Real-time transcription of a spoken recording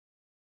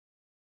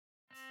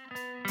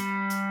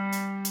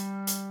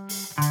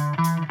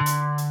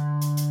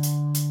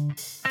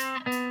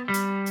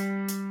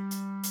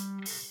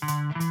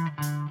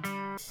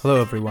Hello,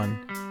 everyone.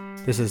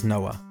 This is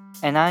Noah,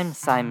 And I'm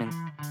Simon.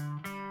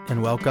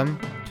 and welcome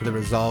to the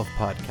Resolve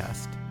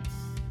Podcast.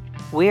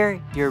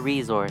 We're your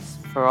resource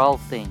for all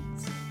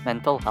things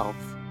mental health,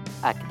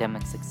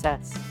 academic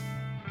success,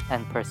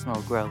 and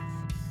personal growth.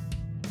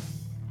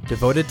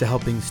 Devoted to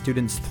helping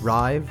students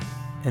thrive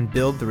and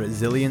build the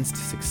resilience to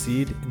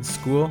succeed in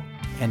school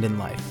and in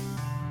life.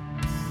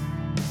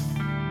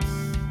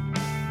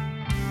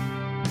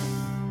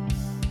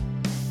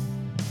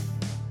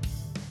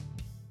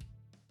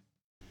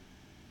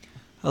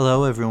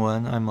 Hello,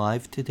 everyone. I'm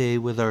live today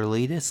with our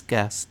latest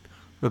guest,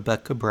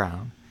 Rebecca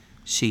Brown.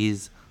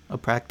 She's a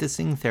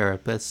practicing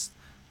therapist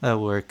that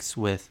works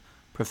with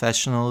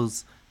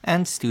professionals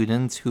and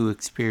students who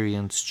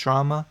experience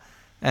trauma,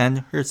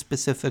 and her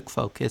specific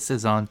focus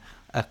is on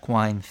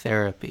equine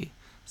therapy.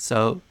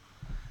 So,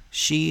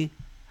 she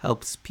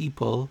helps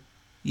people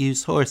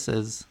use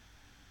horses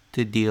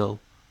to deal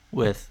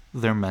with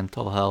their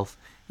mental health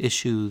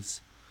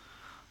issues.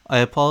 I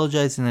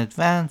apologize in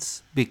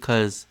advance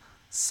because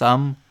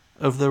some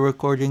of the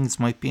recordings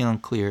might be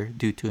unclear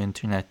due to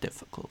internet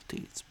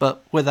difficulties.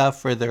 But without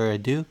further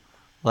ado,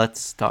 let's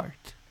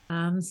start.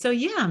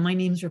 My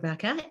name's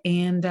Rebecca,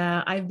 and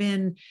I've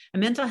been a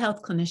mental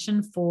health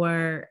clinician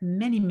for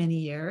many, many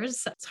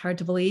years. It's hard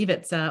to believe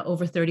it's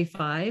over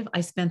 35. I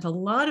spent a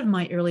lot of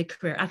my early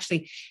career,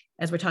 actually,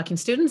 as we're talking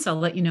students, I'll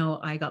let you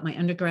know I got my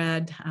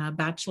undergrad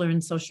bachelor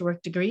in social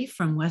work degree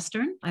from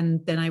Western,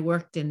 and then I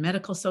worked in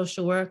medical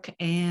social work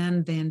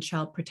and then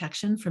child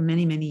protection for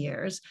many, many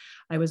years.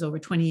 I was over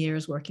 20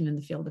 years working in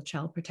the field of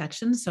child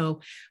protection,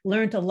 so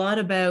learned a lot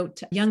about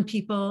young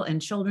people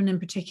and children in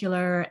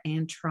particular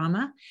and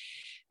trauma.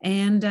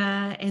 And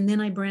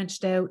then I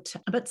branched out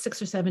about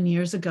 6 or 7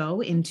 years ago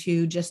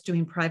into just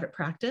doing private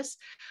practice,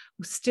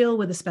 still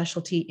with a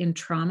specialty in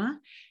trauma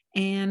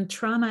and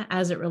trauma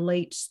as it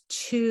relates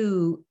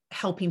to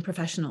helping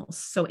professionals.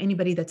 So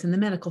anybody that's in the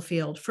medical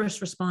field,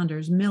 first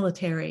responders,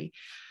 military,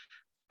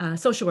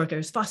 social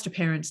workers, foster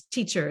parents,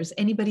 teachers,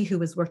 anybody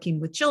who is working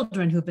with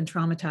children who've been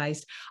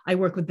traumatized, I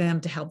work with them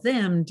to help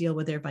them deal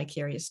with their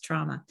vicarious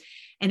trauma.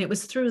 And it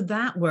was through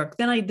that work.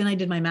 Then I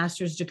did my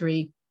master's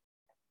degree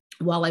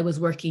while I was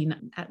working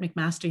at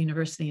McMaster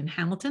University in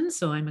Hamilton.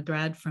 So I'm a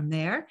grad from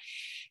there.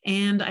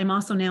 And I'm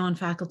also now on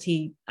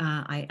faculty.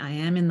 I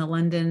am in the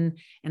London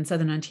and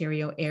Southern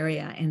Ontario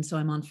area. And so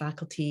I'm on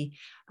faculty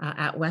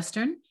at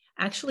Western,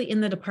 actually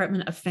in the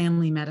Department of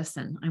Family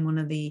Medicine. I'm one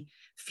of the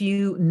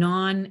few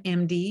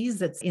non-MDs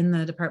that's in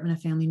the Department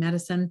of Family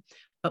Medicine.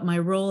 But my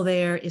role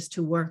there is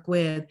to work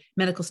with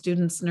medical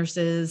students,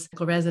 nurses,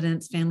 medical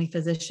residents, family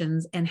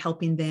physicians, and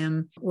helping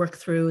them work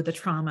through the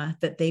trauma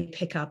that they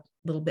pick up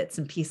little bits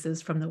and pieces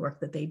from the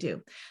work that they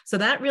do. So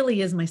that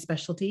really is my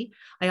specialty.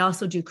 I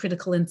also do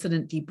critical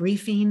incident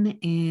debriefing,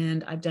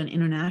 and I've done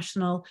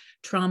international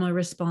trauma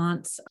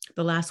response.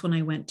 The last one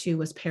I went to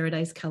was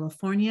Paradise,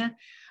 California,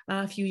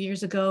 a few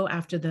years ago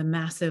after the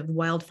massive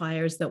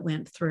wildfires that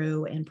went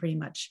through and pretty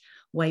much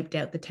wiped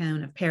out the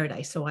town of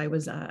Paradise. So I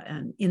was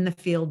in the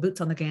field, boots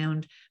on the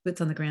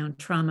ground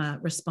trauma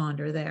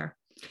responder there.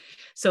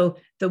 So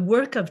the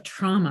work of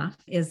trauma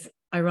is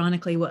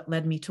ironically what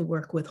led me to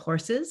work with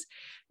horses,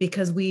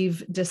 because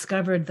we've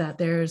discovered that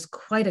there's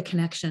quite a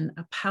connection,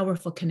 a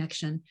powerful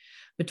connection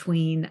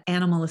between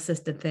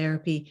animal-assisted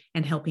therapy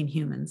and helping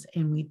humans.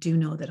 And we do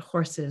know that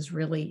horses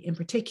really, in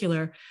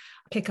particular,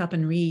 pick up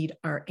and read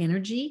our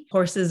energy.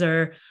 Horses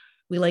are,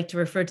 we like to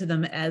refer to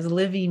them as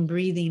living,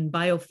 breathing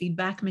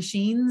biofeedback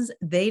machines.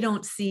 They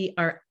don't see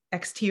our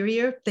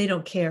exterior. They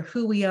don't care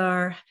who we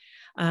are,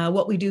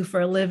 what we do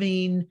for a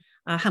living,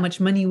 how much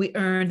money we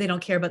earn. They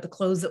don't care about the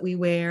clothes that we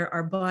wear,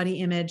 our body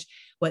image.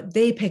 What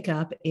they pick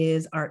up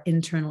is our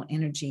internal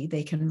energy.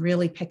 They can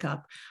really pick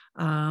up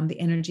the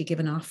energy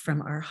given off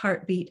from our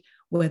heartbeat,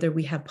 whether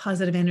we have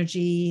positive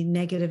energy,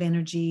 negative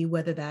energy,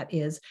 whether that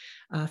is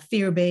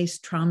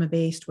fear-based,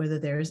 trauma-based, whether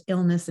there's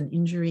illness and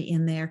injury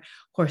in there.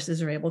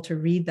 Horses are able to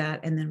read that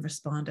and then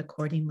respond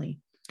accordingly.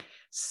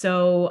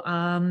 So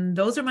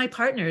those are my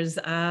partners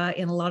in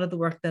a lot of the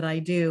work that I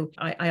do.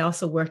 I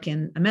also work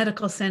in a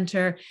medical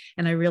center,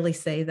 and I really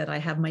say that I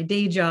have my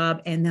day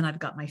job and then I've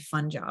got my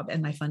fun job.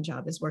 And my fun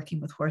job is working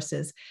with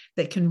horses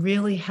that can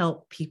really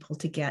help people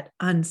to get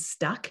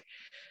unstuck,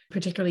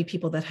 particularly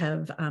people that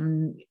have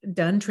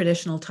done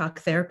traditional talk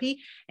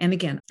therapy. And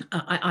again,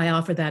 I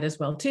offer that as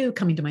well too,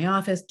 coming to my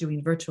office,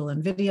 doing virtual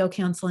and video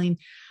counseling.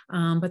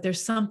 But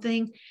there's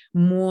something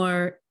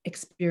more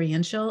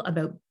experiential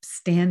about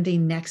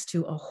standing next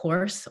to a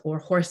horse or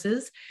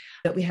horses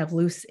that we have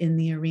loose in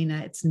the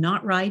arena. It's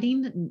not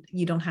riding.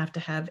 You don't have to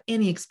have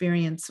any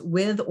experience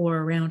with or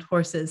around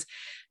horses.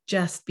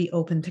 Just be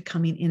open to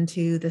coming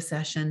into the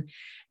session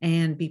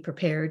and be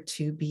prepared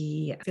to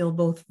feel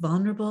both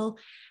vulnerable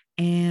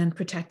and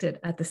protected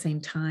at the same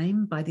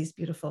time by these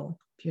beautiful,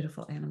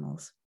 beautiful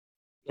animals.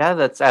 Yeah,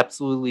 that's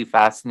absolutely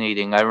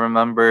fascinating. I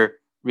remember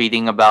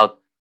reading about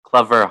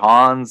Clever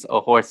Hans, a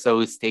horse that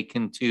was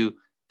taken to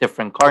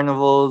different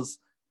carnivals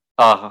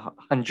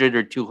 100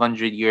 or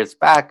 200 years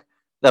back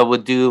that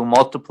would do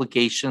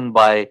multiplication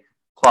by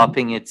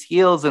clopping its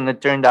heels. And it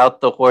turned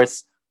out the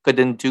horse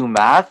couldn't do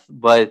math,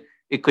 but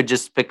it could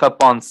just pick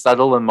up on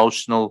subtle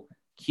emotional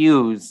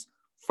cues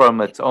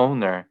from its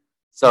owner.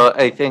 So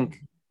I think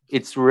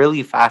it's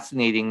really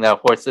fascinating that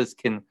horses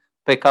can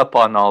pick up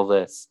on all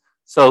this.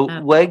 So,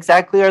 what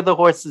exactly are the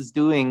horses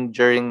doing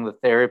during the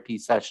therapy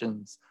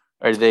sessions?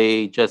 Are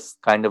they just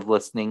kind of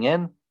listening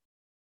in?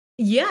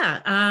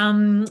 Yeah,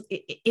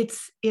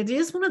 it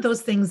is one of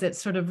those things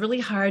that's sort of really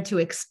hard to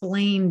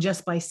explain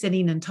just by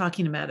sitting and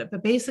talking about it.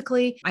 But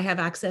basically, I have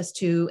access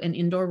to an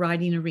indoor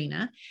riding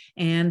arena,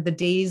 and the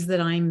days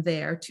that I'm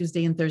there,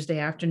 Tuesday and Thursday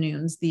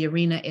afternoons, the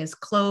arena is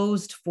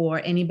closed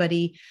for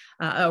anybody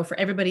or for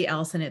everybody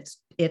else, and it's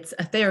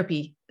a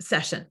therapy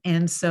session.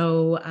 And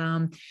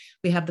so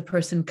we have the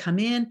person come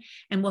in,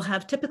 and we'll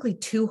have typically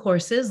 2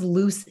 horses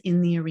loose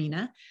in the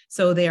arena.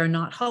 So they are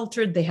not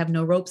haltered, they have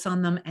no ropes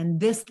on them. And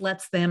this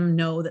lets them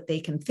know that they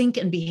can think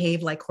and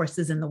behave like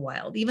horses in the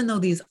wild. Even though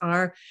these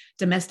are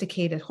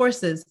domesticated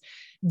horses,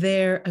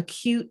 their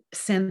acute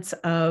sense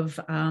of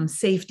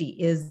safety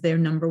is their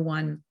number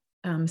one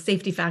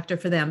safety factor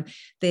for them.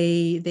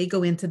 They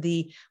go into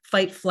the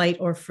fight, flight,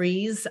 or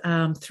freeze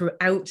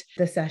throughout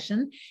the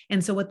session.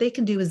 And so what they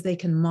can do is they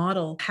can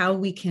model how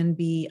we can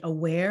be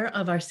aware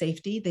of our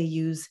safety. They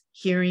use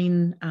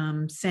hearing,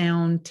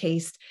 sound,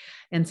 taste,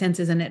 and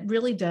senses. And it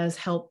really does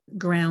help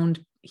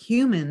ground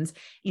humans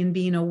in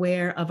being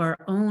aware of our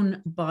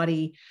own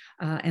body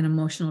and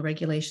emotional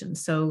regulation.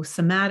 So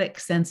somatic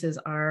senses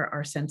are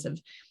our sense of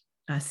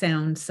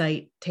sound,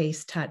 sight,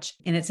 taste, touch.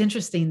 And it's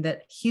interesting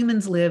that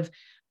humans live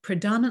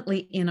predominantly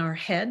in our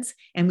heads,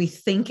 and we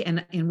think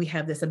and we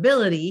have this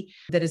ability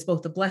that is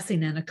both a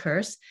blessing and a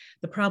curse.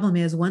 The problem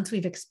is once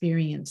we've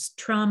experienced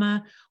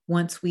trauma,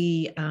 once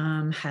we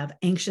have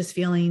anxious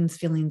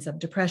feelings of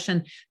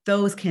depression,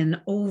 those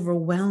can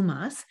overwhelm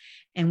us,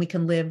 and we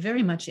can live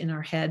very much in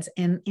our heads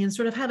and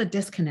sort of have a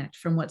disconnect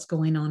from what's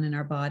going on in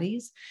our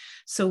bodies.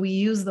 So we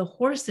use the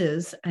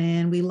horses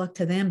and we look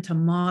to them to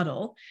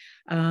model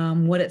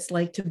what it's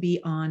like to be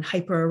on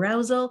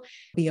hyperarousal,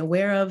 be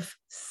aware of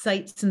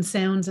sights and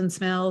sounds and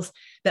smells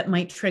that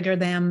might trigger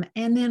them,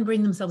 and then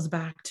bring themselves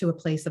back to a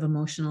place of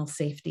emotional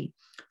safety.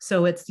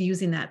 So it's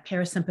using that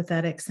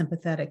parasympathetic,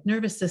 sympathetic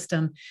nervous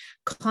system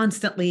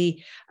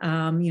constantly,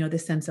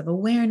 the sense of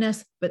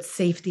awareness, but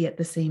safety at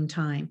the same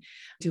time.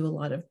 Do a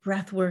lot of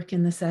breath work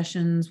in the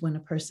sessions when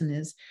a person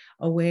is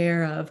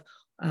aware of,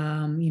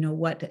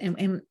 what,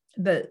 and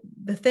the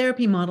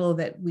therapy model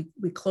that we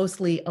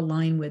closely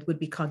align with would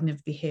be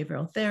cognitive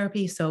behavioral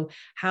therapy. So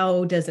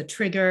how does a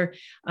trigger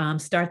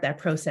start that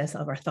process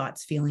of our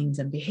thoughts, feelings,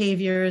 and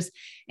behaviors?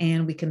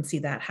 And we can see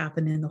that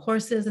happen in the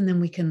horses, and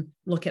then we can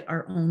look at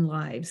our own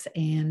lives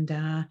and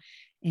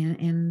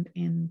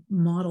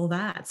model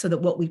that so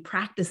that what we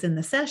practice in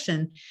the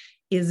session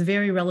is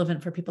very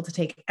relevant for people to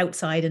take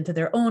outside into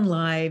their own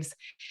lives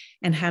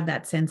and have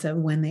that sense of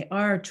when they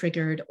are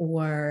triggered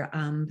or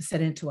set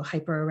into a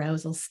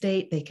hyperarousal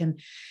state, they can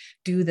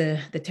do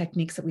the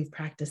techniques that we've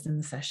practiced in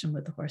the session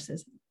with the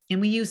horses.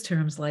 And we use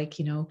terms like,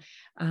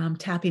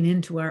 tapping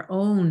into our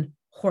own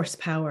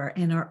horsepower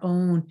and our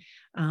own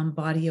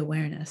body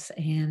awareness.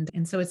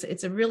 And so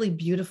it's a really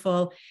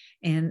beautiful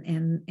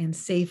and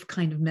safe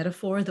kind of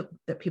metaphor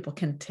that people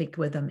can take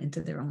with them into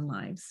their own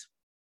lives.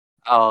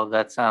 Oh,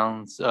 that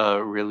sounds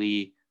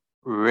really,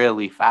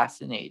 really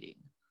fascinating.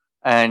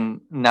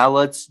 And now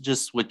let's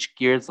just switch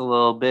gears a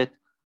little bit.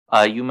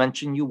 You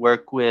mentioned you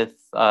work with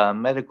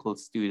medical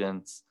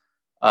students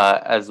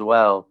as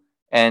well.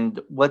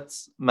 And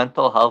what's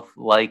mental health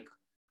like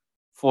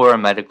for a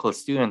medical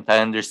student? I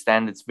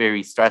understand it's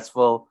very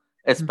stressful,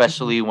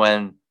 especially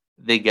when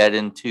they get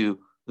into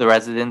the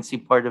residency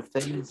part of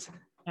things.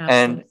 Absolutely.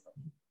 And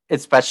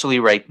especially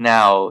right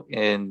now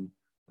in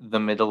the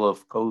middle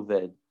of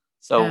COVID.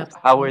 So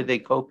Absolutely. how are they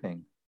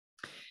coping?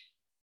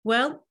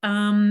 Well,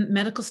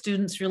 medical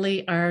students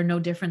really are no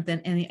different than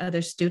any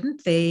other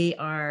student. They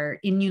are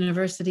in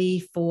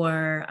university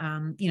for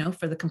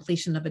the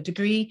completion of a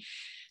degree.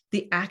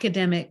 The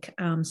academic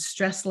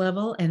stress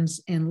level and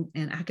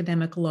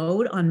academic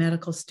load on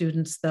medical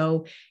students,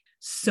 though,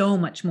 so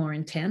much more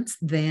intense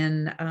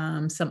than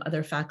some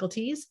other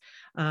faculties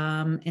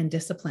and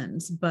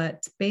disciplines.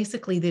 But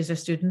basically, these are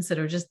students that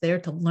are just there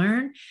to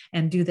learn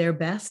and do their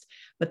best.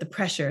 But the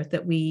pressure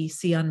that we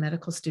see on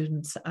medical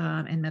students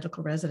and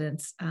medical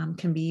residents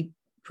can be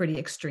pretty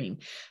extreme.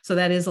 So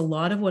that is a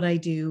lot of what I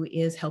do,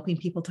 is helping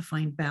people to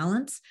find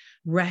balance,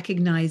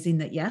 recognizing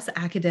that, yes,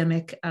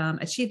 academic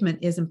achievement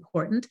is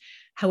important.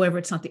 However,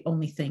 it's not the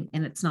only thing,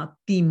 and it's not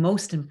the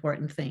most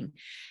important thing.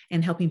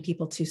 And helping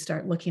people to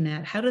start looking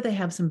at how do they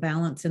have some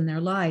balance in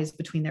their lives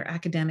between their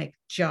academic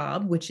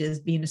job, which is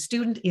being a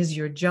student is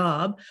your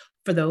job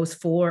for those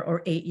 4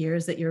 or 8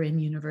 years that you're in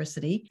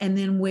university. And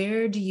then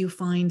where do you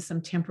find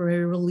some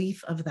temporary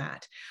relief of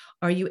that?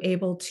 Are you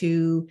able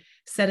to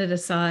set it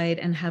aside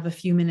and have a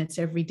few minutes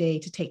every day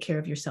to take care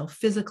of yourself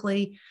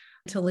physically,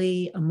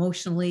 mentally,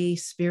 emotionally,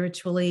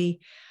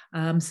 spiritually?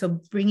 So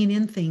bringing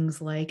in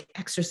things like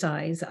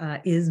exercise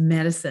is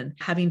medicine,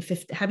 having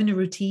a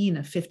routine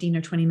of 15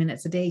 or 20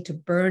 minutes a day to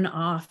burn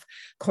off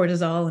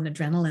cortisol and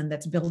adrenaline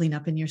that's building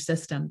up in your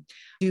system,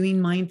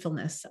 doing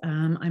mindfulness.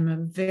 I'm a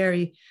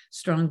very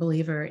strong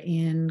believer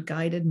in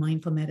guided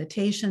mindful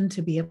meditation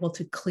to be able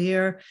to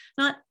clear,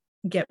 not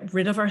get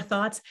rid of our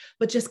thoughts,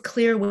 but just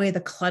clear away the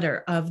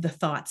clutter of the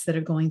thoughts that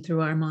are going through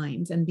our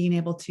minds, and being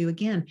able to,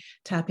 again,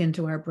 tap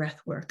into our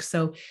breath work.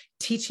 So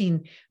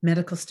teaching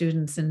medical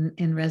students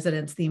and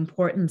residents the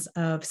importance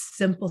of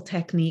simple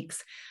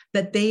techniques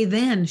that they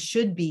then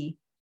should be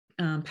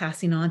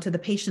passing on to the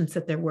patients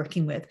that they're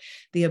working with,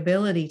 the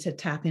ability to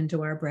tap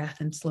into our breath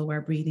and slow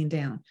our breathing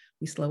down.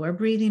 We slow our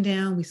breathing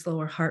down, we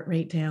slow our heart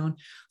rate down,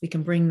 we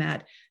can bring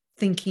that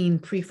thinking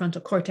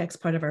prefrontal cortex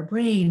part of our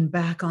brain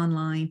back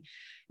online,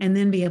 and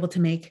then be able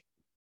to make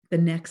the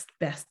next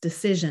best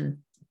decision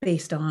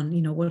based on,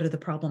 what are the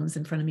problems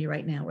in front of me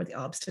right now, or the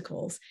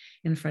obstacles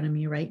in front of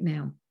me right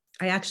now.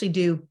 I actually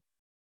do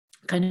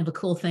kind of a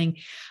cool thing.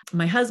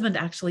 My husband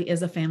actually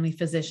is a family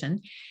physician,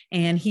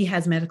 and he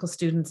has medical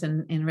students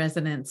and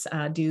residents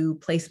do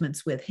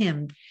placements with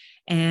him.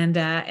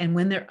 And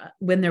when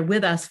they're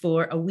with us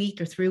for a week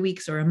or 3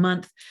 weeks or a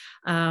month,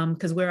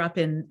 because we're up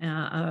in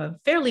a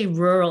fairly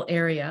rural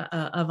area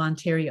of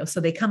Ontario, so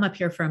they come up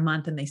here for a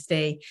month and they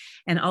stay,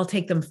 and I'll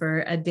take them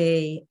for a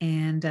day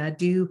and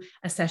do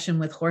a session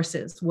with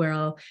horses, where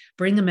I'll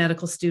bring a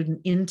medical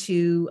student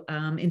into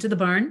the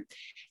barn,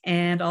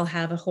 and I'll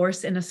have a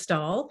horse in a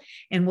stall,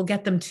 and we'll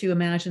get them to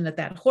imagine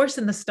that horse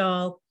in the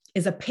stall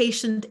is a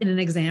patient in an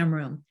exam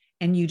room,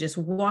 and you just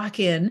walk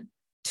in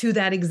to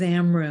that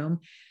exam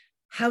room.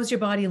 How's your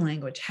body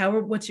language?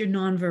 What's your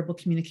nonverbal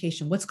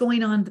communication? What's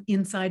going on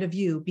inside of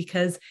you?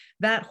 Because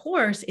that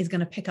horse is going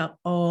to pick up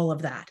all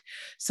of that.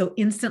 So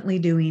instantly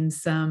doing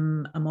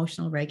some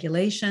emotional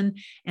regulation,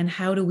 and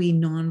how do we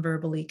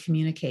nonverbally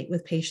communicate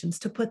with patients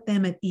to put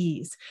them at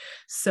ease?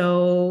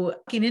 So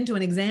walking into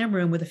an exam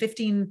room with a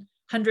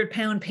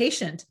 1,500-pound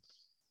patient,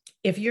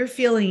 if you're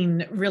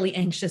feeling really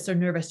anxious or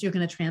nervous, you're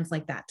going to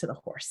translate that to the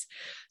horse.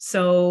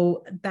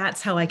 So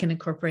that's how I can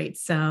incorporate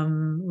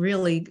some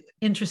really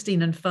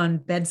interesting and fun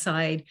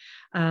bedside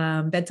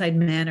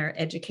manner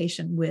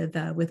education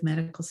with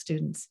medical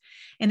students.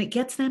 And it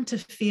gets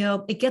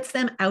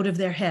them out of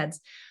their heads,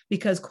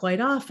 because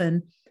quite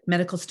often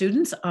medical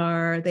students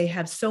they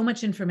have so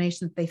much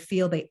information that they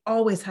feel they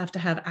always have to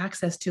have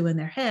access to in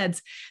their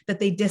heads, that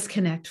they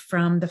disconnect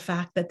from the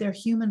fact that they're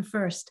human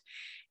first.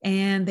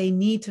 And they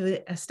need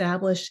to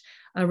establish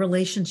a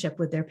relationship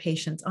with their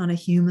patients on a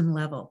human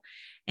level.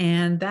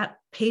 And that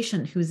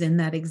patient who's in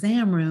that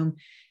exam room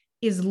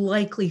is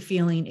likely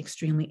feeling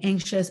extremely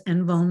anxious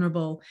and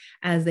vulnerable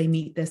as they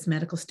meet this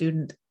medical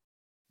student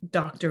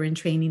doctor in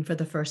training for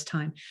the first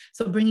time.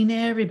 So bringing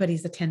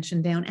everybody's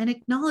attention down and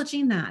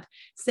acknowledging that,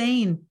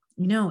 saying,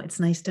 it's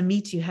nice to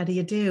meet you. How do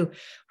you do?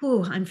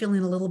 I'm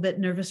feeling a little bit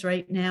nervous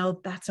right now.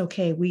 That's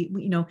okay. We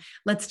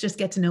let's just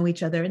get to know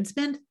each other and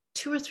spend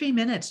 2 or 3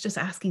 minutes just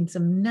asking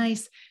some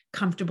nice,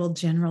 comfortable,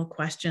 general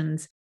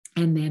questions,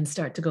 and then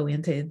start to go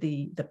into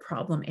the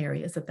problem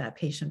areas that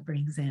patient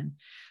brings in.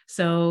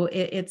 So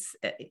it's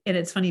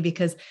funny,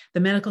 because the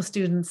medical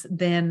students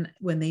then,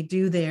 when they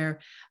do their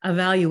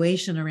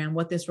evaluation around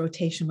what this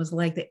rotation was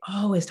like, they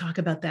always talk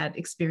about that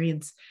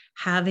experience,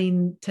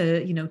 having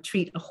to,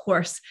 treat a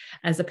horse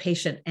as a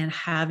patient, and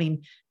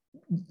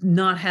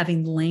not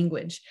having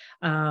language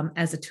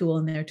as a tool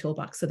in their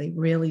toolbox. So they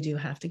really do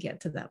have to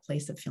get to that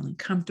place of feeling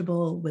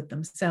comfortable with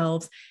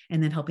themselves,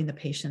 and then helping the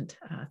patient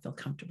feel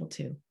comfortable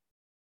too.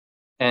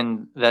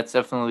 And that's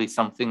definitely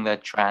something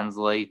that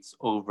translates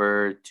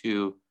over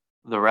to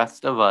the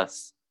rest of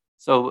us.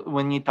 So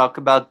when you talk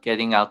about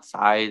getting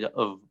outside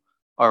of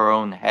our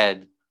own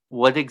head,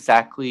 what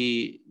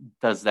exactly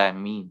does that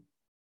mean?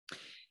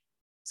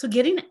 So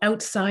getting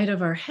outside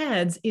of our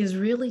heads is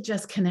really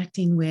just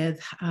connecting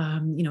with,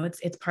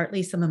 it's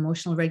partly some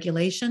emotional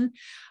regulation,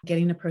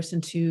 getting a person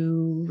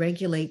to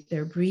regulate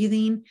their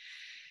breathing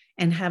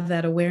and have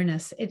that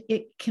awareness.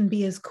 It can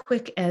be as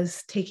quick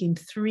as taking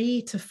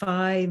 3 to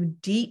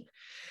 5 deep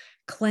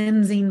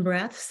cleansing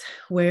breaths,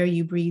 where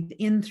you breathe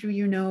in through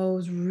your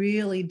nose,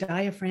 really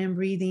diaphragm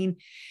breathing,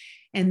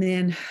 and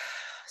then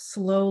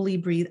slowly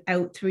breathe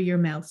out through your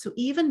mouth. So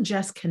even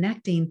just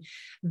connecting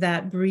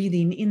that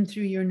breathing in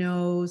through your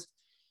nose,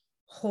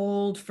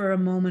 hold for a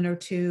moment or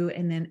two,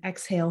 and then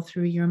exhale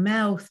through your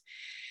mouth,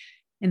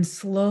 and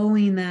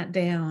slowing that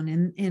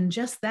down. And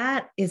just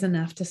that is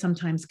enough to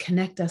sometimes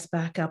connect us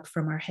back up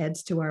from our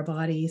heads to our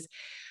bodies,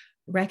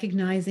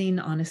 recognizing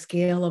on a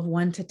scale of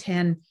 1 to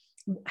 10,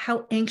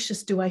 how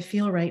anxious do I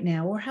feel right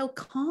now? Or how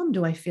calm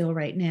do I feel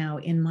right now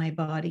in my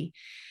body?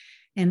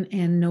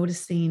 And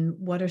noticing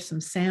what are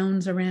some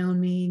sounds around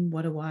me,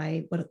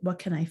 what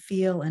can I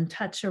feel and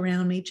touch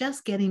around me,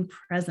 just getting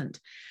present.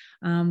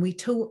 We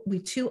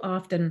too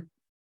often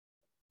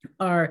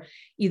are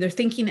either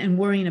thinking and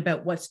worrying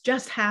about what's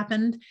just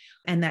happened,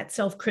 and that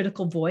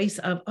self-critical voice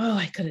of,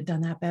 I could have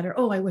done that better.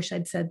 I wish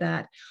I'd said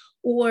that.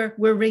 Or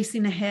we're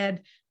racing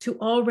ahead to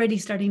already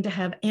starting to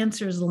have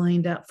answers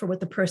lined up for what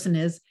the person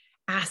is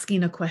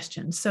asking a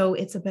question. So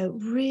it's about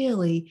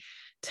really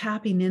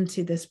tapping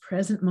into this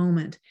present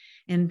moment.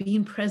 And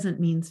being present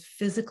means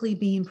physically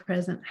being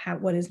present.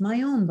 What is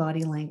my own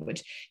body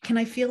language? Can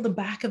I feel the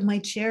back of my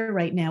chair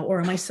right now? Or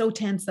am I so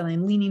tense that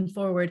I'm leaning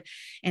forward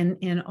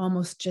and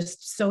almost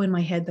just so in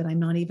my head that I'm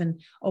not even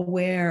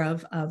aware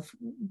of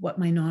what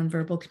my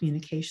nonverbal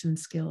communication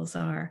skills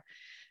are?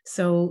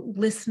 So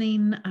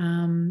listening,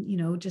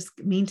 just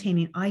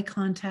maintaining eye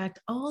contact,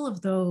 all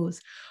of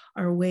those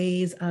are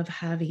ways of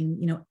having,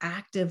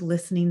 active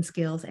listening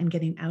skills and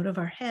getting out of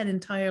our head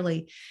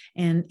entirely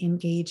and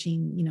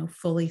engaging,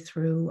 fully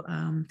through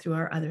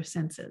our other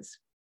senses.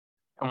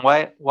 And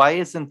why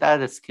isn't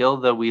that a skill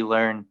that we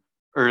learn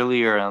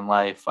earlier in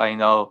life? I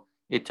know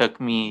it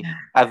took me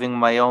having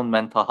my own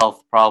mental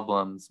health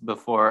problems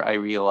before I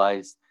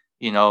realized,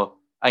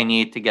 I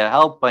need to get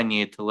help. I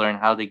need to learn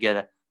how to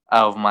get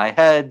out of my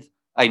head.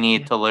 I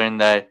need to learn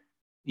that,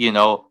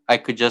 I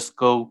could just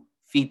go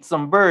feed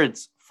some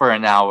birds for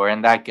an hour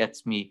and that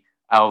gets me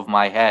out of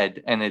my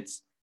head. And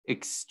it's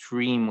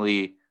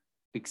extremely,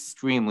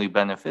 extremely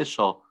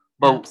beneficial.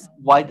 But Absolutely.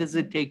 why does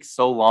it take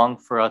so long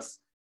for us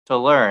to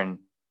learn?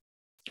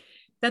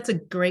 That's a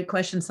great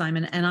question,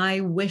 Simon. And I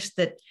wish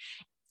that,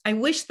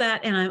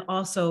 and I'm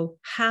also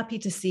happy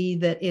to see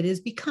that it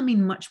is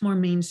becoming much more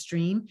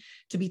mainstream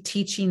to be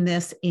teaching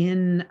this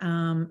in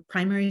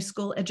primary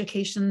school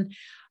education,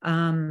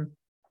 and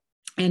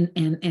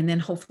then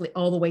hopefully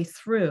all the way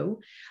through.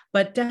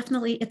 But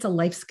definitely it's a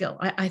life skill.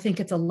 I think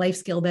it's a life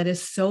skill that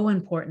is so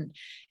important.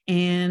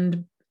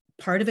 And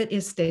part of it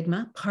is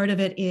stigma. Part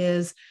of it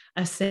is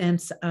a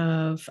sense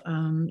of,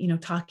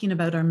 talking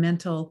about our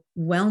mental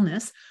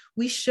wellness.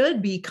 We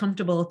should be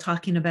comfortable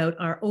talking about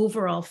our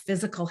overall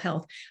physical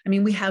health. I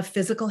mean, we have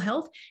physical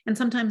health, and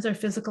sometimes our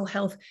physical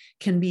health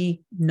can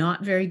be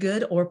not very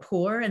good or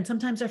poor, and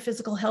sometimes our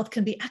physical health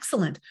can be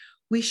excellent.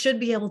 We should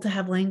be able to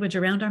have language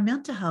around our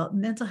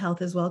mental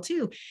health as well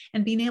too,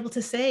 and being able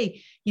to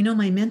say,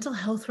 my mental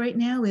health right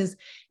now is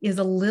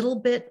a little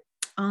bit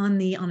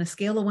on a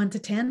scale of 1 to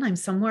 10, I'm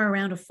somewhere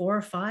around a 4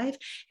 or 5,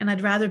 and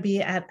I'd rather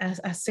be at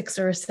a 6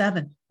 or a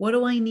 7. What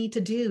do I need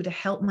to do to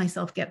help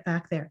myself get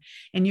back there?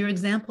 And your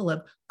example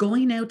of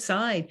going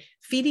outside,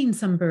 feeding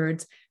some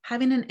birds,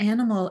 having an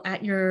animal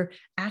at your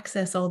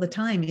access all the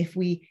time. If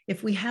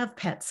we have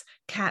pets,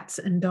 cats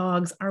and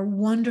dogs are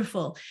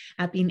wonderful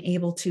at being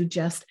able to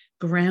just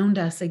ground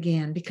us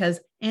again, because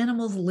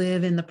animals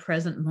live in the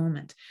present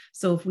moment.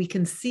 So if we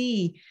can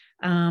see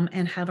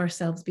and have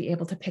ourselves be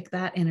able to pick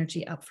that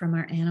energy up from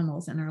our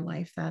animals in our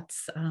life,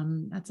 that's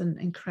an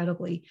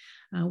incredibly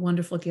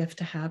wonderful gift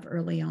to have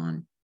early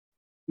on.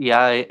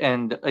 Yeah,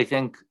 and I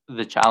think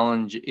the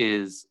challenge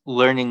is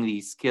learning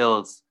these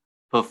skills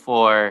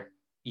before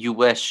you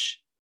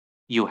wish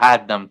you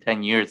had them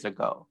 10 years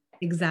ago.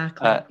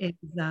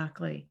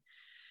 Exactly.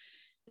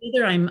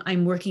 Either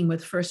I'm working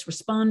with first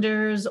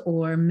responders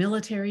or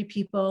military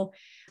people,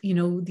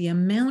 the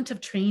amount of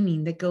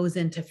training that goes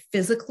into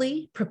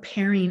physically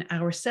preparing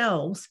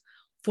ourselves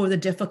for the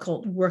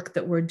difficult work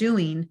that we're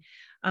doing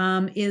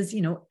is,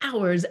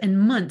 hours and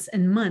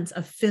months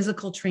of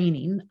physical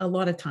training, a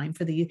lot of time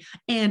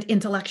and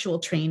intellectual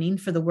training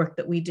for the work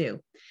that we do.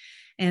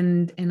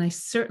 And I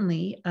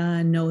certainly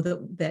know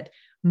that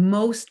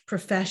most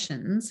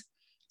professions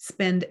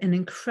spend an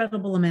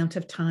incredible amount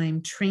of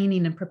time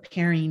training and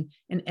preparing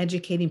and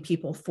educating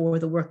people for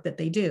the work that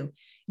they do,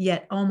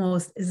 yet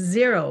almost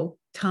zero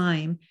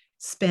time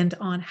spent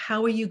on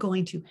how are you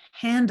going to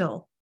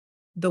handle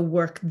the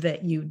work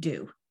that you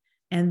do.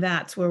 And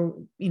that's where,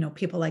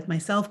 people like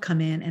myself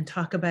come in and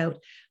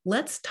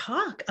let's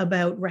talk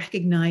about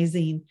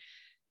recognizing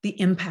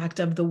the impact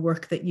of the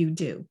work that you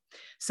do.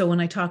 So when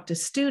I talk to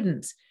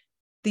students,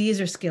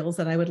 these are skills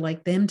that I would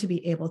like them to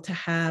be able to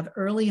have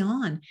early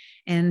on,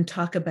 and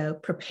talk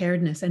about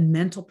preparedness and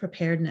mental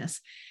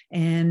preparedness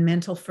and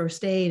mental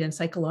first aid and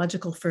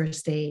psychological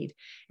first aid.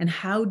 And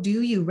how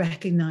do you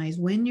recognize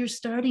when you're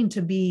starting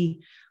to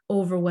be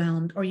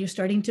overwhelmed, or you're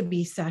starting to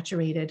be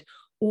saturated,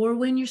 or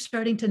when you're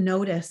starting to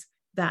notice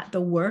that the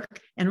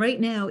work, and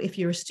right now, if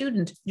you're a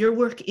student, your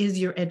work is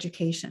your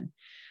education.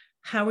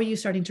 How are you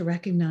starting to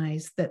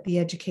recognize that the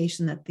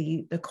education, that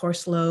the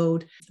course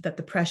load, that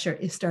the pressure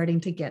is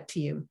starting to get to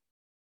you?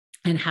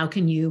 And how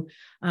can you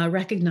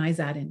recognize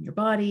that in your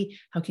body?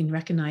 How can you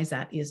recognize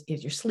that is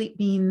your sleep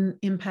being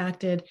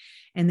impacted?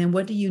 And then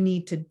what do you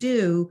need to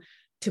do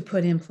to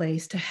put in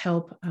place to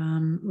help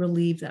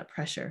relieve that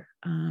pressure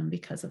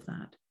because of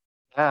that?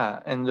 Yeah,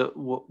 and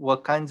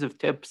what kinds of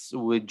tips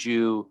would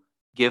you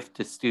give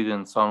to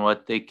students on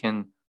what they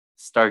can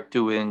start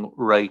doing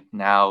right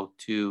now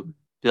to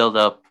build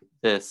up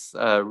this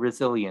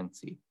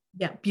resiliency?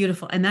 Yeah,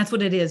 beautiful. And that's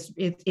what it is.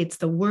 It's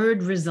the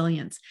word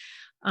resilience.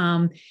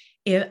 I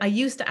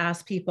used to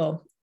ask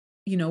people,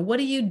 what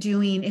are you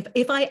doing?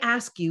 If I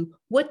ask you,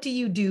 what do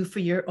you do for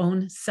your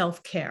own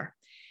self-care?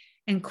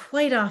 And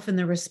quite often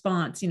the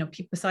response,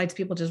 besides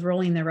people just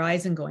rolling their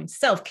eyes and going,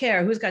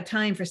 self-care, who's got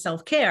time for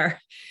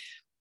self-care?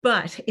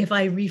 But if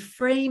I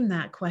reframe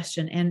that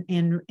question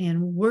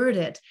and word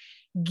it,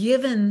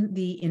 given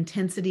the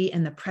intensity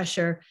and the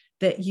pressure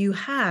that you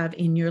have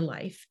in your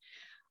life,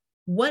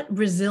 what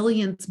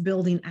resilience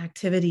building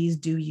activities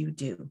do you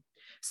do?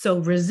 So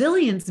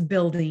resilience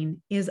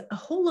building is a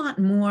whole lot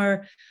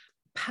more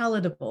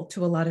palatable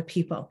to a lot of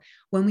people.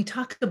 When we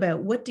talk about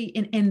what do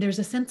you, and there's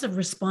a sense of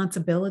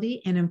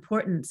responsibility and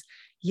importance.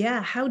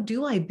 Yeah, how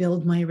do I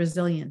build my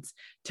resilience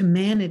to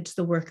manage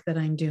the work that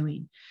I'm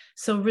doing?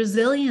 So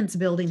resilience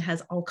building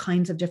has all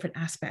kinds of different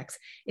aspects.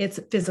 It's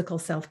physical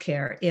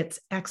self-care, it's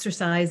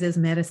exercise is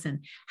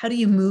medicine. How do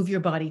you move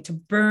your body to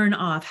burn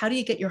off? How do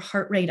you get your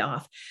heart rate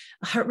up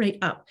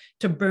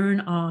to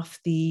burn off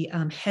the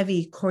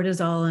heavy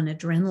cortisol and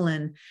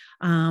adrenaline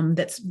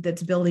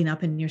that's building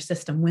up in your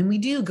system when we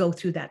do go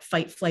through that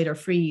fight, flight, or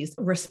freeze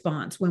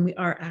response when we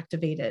are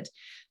activated?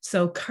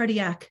 So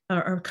cardiac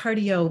or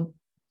cardio,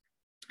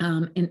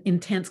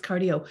 intense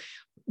cardio,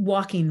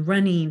 walking,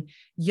 running,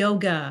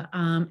 yoga,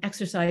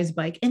 exercise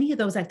bike, any of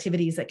those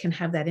activities that can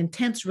have that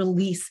intense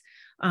release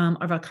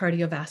of our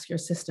cardiovascular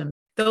system.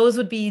 Those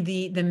would be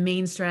the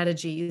main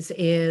strategies,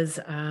 is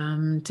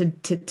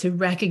to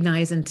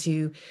recognize and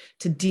to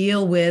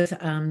deal with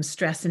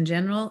stress in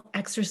general.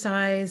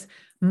 Exercise,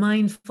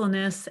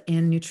 mindfulness,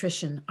 and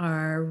nutrition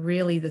are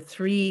really the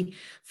three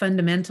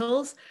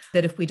fundamentals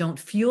that if we don't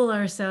fuel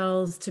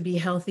ourselves to be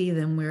healthy,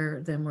 then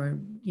we're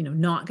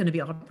not going to be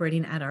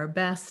operating at our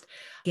best.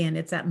 Again,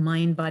 it's that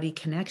mind-body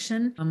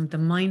connection. The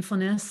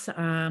mindfulness,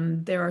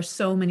 there are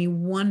so many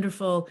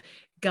wonderful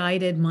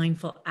guided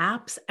mindful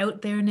apps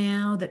out there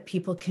now that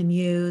people can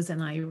use.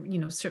 And I,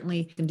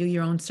 certainly can do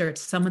your own search.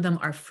 Some of them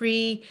are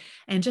free,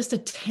 and just a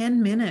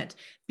 10-minute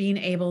being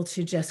able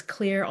to just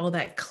clear all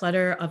that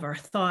clutter of our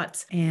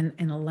thoughts and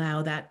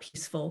allow that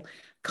peaceful,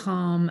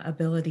 calm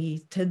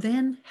ability to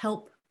then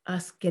help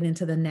us get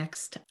into the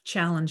next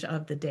challenge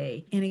of the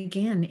day. And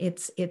again,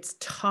 it's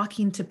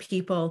talking to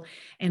people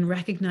and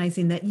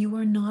recognizing that you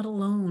are not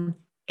alone.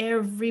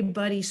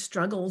 Everybody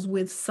struggles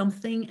with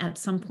something at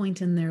some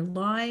point in their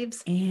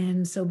lives.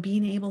 And so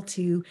being able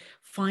to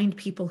find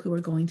people who are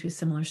going through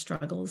similar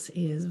struggles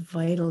is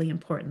vitally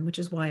important, which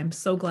is why I'm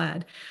so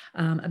glad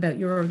about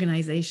your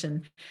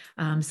organization,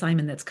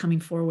 Simon, that's coming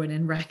forward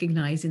and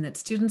recognizing that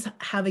students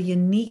have a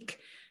unique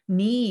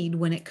need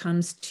when it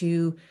comes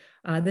to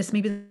this may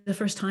be the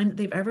first time that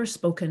they've ever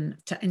spoken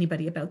to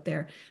anybody about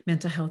their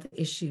mental health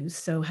issues.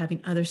 So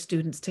having other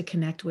students to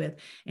connect with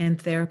and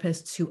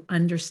therapists who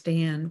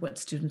understand what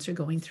students are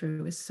going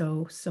through is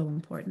so, so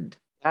important.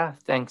 Yeah,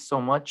 thanks so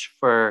much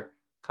for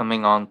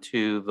coming on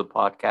to the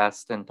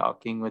podcast and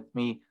talking with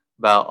me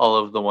about all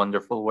of the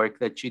wonderful work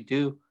that you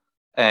do.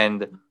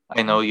 And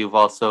I know you've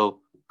also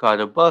got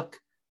a book.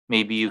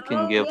 Maybe you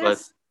can give yes.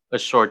 us a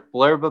short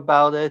blurb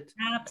about it.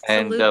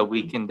 Absolutely. And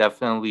we can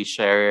definitely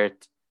share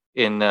it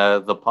in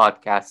the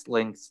podcast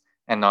links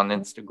and on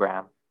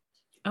Instagram.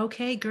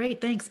 Okay, great.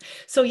 Thanks.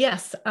 So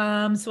yes,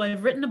 so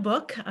I've written a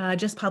book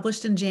just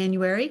published in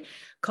January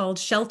called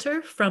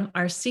Shelter from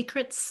Our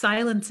Secrets,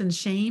 Silence, and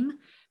Shame: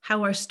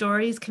 How Our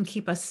Stories Can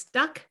Keep Us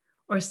Stuck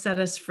or Set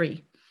Us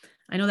Free.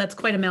 I know that's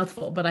quite a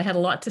mouthful, but I had a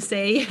lot to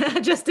say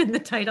just in the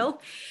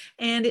title.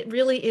 And it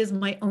really is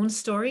my own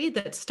story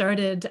that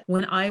started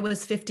when I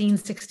was 15,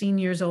 16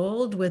 years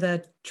old with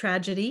a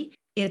tragedy.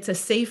 It's a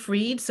safe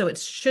read, so it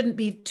shouldn't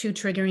be too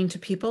triggering to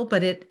people,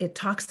 but it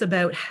talks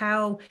about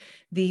how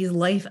these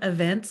life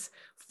events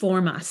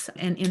form us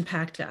and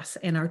impact us.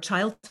 And our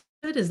childhood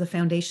is the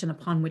foundation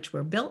upon which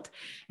we're built.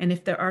 And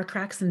if there are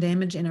cracks and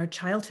damage in our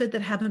childhood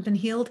that haven't been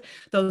healed,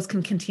 those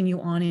can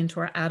continue on into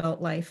our adult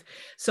life.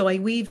 So I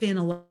weave in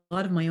a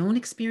lot of my own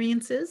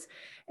experiences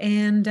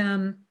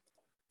and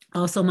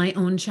also my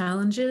own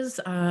challenges,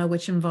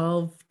 which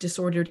involve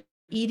disordered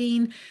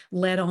eating,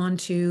 led on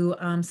to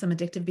some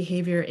addictive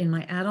behavior in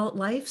my adult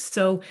life.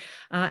 So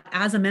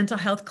as a mental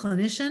health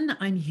clinician,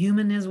 I'm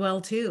human as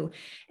well too,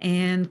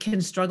 and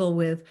can struggle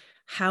with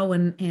how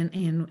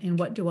and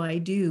what do I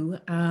do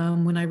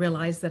when I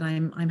realize that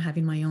I'm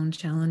having my own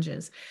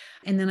challenges.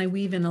 And then I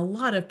weave in a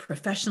lot of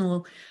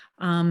professional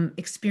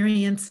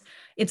experience.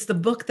 It's the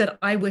book that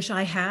I wish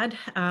I had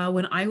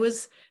when I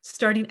was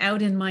starting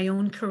out in my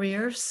own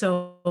career.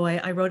 So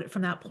I wrote it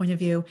from that point of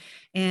view.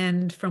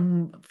 And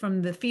from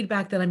the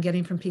feedback that I'm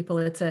getting from people,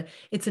 it's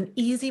an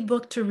easy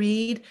book to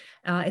read.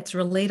 It's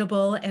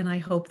relatable. And I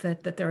hope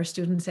that there are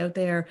students out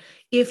there,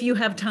 if you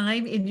have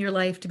time in your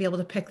life, to be able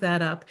to pick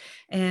that up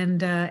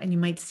and you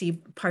might see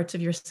parts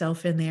of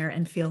yourself in there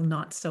and feel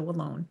not so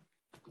alone.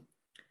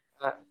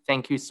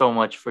 Thank you so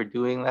much for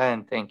doing that.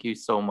 And thank you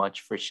so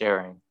much for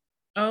sharing.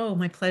 Oh,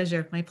 my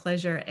pleasure. My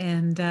pleasure.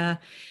 And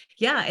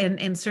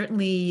and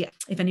certainly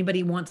if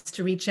anybody wants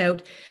to reach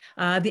out,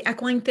 the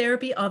equine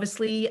therapy,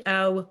 obviously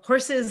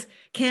horses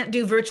can't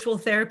do virtual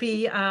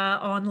therapy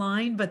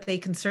online, but they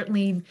can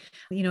certainly,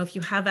 if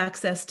you have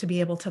access to be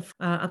able to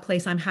a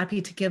place, I'm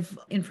happy to give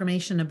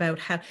information about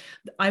how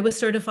I was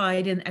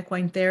certified in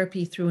equine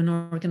therapy through an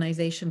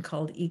organization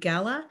called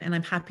EGALA. And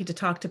I'm happy to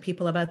talk to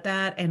people about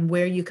that and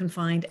where you can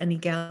find an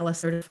EGALA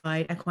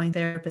certified equine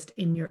therapist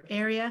in your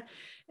area.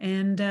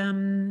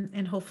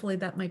 And hopefully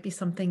that might be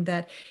something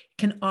that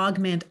can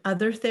augment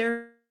other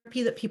therapies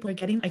that people are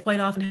getting. I quite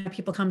often have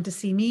people come to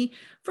see me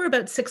for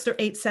about 6 or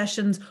 8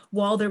 sessions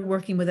while they're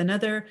working with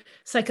another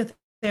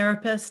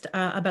psychotherapist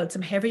about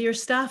some heavier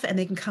stuff, and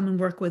they can come and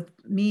work with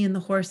me and the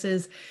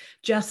horses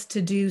just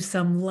to do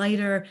some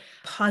lighter,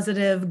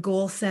 positive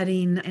goal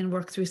setting and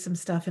work through some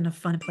stuff in a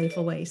fun,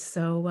 playful way.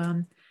 So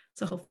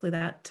hopefully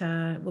that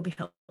will be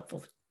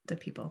helpful to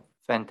people.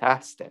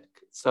 Fantastic.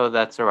 So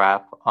that's a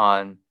wrap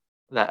on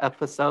that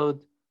episode.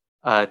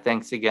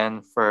 Thanks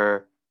again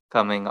for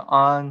coming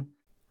on.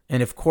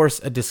 And of course,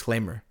 a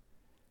disclaimer.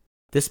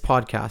 This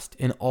podcast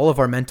and all of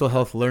our mental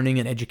health learning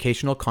and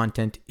educational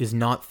content is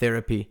not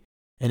therapy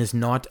and is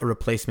not a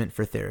replacement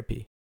for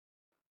therapy.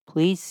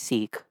 Please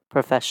seek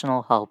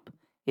professional help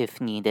if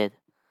needed.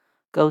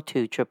 Go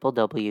to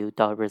www.resolve.ca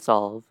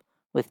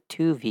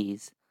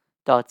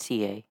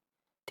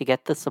to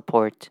get the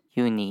support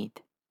you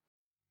need.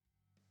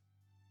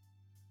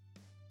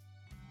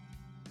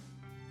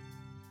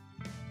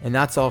 And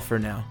that's all for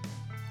now.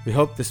 We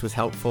hope this was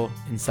helpful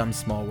in some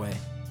small way.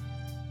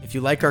 If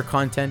you like our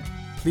content,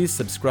 please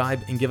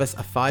subscribe and give us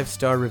a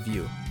 5-star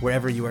review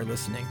wherever you are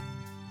listening.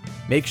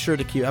 Make sure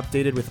to keep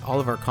updated with all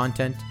of our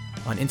content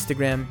on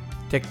Instagram,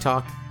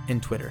 TikTok,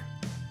 and Twitter.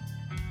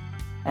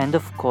 And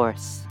of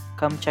course,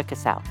 come check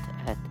us out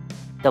at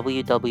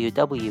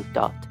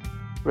www.resolve,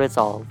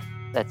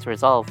 that's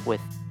resolve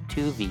with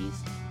 2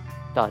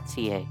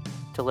 V's.ca,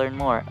 to learn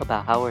more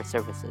about how our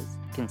services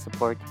can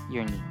support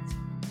your needs.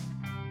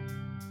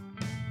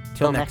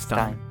 Till next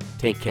time,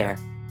 take care.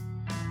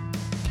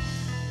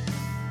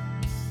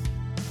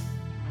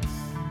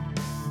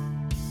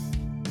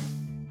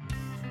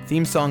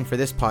 Theme song for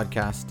this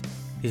podcast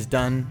is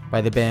done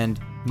by the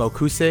band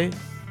Mokuse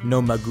no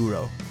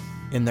Maguro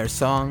in their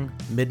song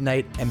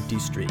Midnight Empty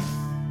Street.